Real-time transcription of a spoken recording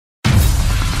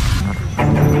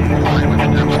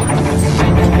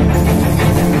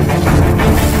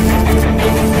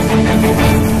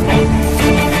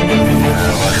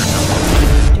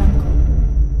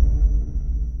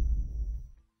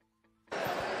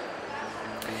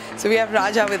So we have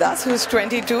Raja with us, who's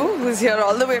 22, who's here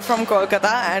all the way from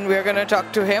Kolkata, and we're going to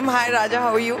talk to him. Hi Raja,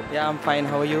 how are you? Yeah, I'm fine.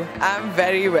 How are you? I'm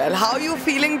very well. How are you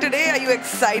feeling today? Are you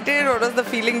excited? What was the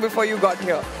feeling before you got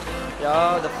here?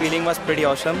 Yeah, the feeling was pretty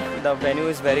awesome. The venue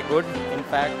is very good. In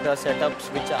fact, the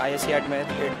setups which ISC had made,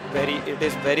 it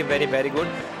is very good,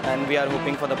 and we are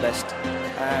hoping for the best.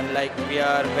 And like we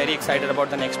are very excited about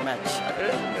the next match.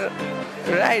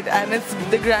 Right, and it's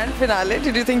the grand finale.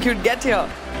 Did you think you'd get here?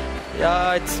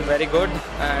 Yeah, it's very good,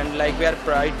 and like we are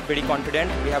pretty confident.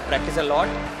 We have practiced a lot,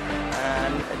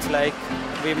 and it's like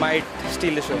we might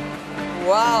steal the show.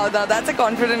 Wow, now that's a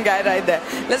confident guy right there.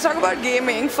 Let's talk about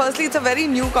gaming. Firstly, it's a very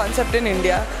new concept in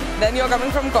India. Then you're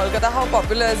coming from Kolkata. How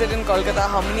popular is it in Kolkata?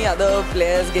 How many other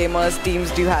players, gamers,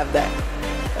 teams do you have there?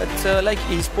 It's like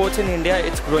eSports in India,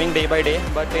 it's growing day by day,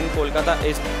 but in Kolkata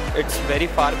it's very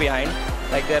far behind.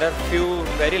 Like there are few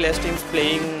very less teams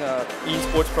playing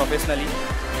eSports professionally.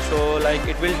 So like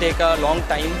it will take a long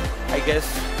time, I guess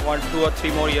 1, 2 or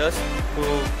 3 more years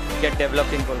to get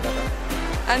developed in Kolkata.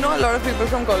 I know a lot of people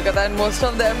from Kolkata, and most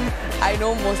of them I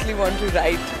know mostly want to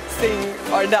write, sing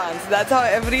or dance. That's how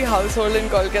every household in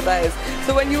Kolkata is.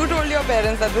 So when you told your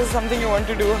parents that this is something you want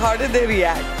to do, how did they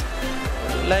react?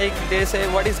 Like they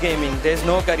say, what is gaming? There's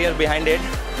no career behind it.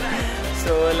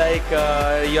 So like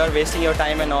you're wasting your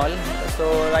time and all.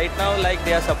 So right now like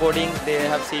they are supporting, they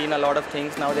have seen a lot of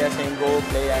things. Now they are saying go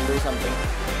play and do something.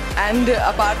 And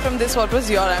apart from this, what was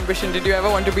your ambition? Did you ever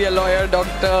want to be a lawyer,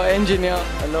 doctor, engineer?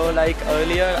 Hello, like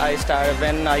earlier I started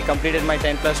when I completed my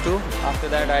 10+2. After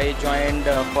that I joined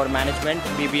for management,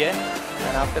 BBA.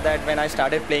 And after that when I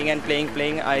started playing,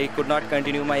 I could not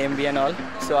continue my MBA and all.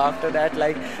 So after that,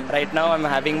 like right now I'm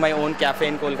having my own cafe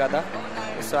in Kolkata.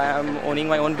 So I am owning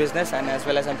my own business, and as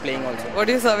well as I'm playing also. What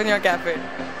do you serve in your cafe?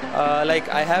 Like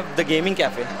I have the gaming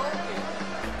cafe.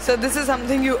 So this is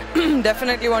something you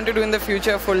definitely want to do in the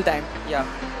future full time? Yeah,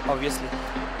 obviously.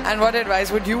 And what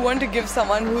advice would you want to give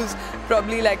someone who's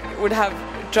probably like would have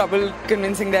trouble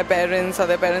convincing their parents, or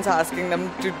their parents asking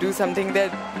them to do something,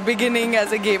 they're beginning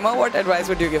as a gamer? What advice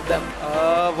would you give them?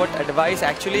 What advice?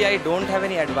 Actually, I don't have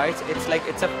any advice. It's like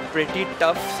it's a pretty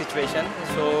tough situation.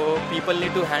 So people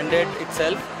need to handle it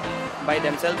itself by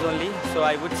themselves only. So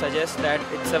I would suggest that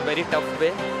it's a very tough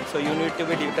way. So you need to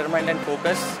be determined and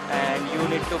focused, and you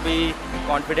need to be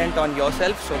confident on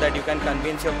yourself so that you can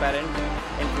convince your parent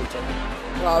in future.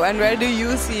 Wow, and where do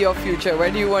you see your future?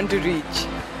 Where do you want to reach?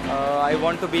 I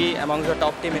want to be amongst the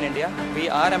top team in India. We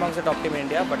are amongst the top team in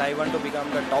India, but I want to become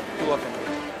the top 2 of India.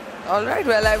 Alright,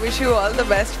 well I wish you all the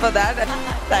best for that.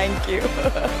 Thank you.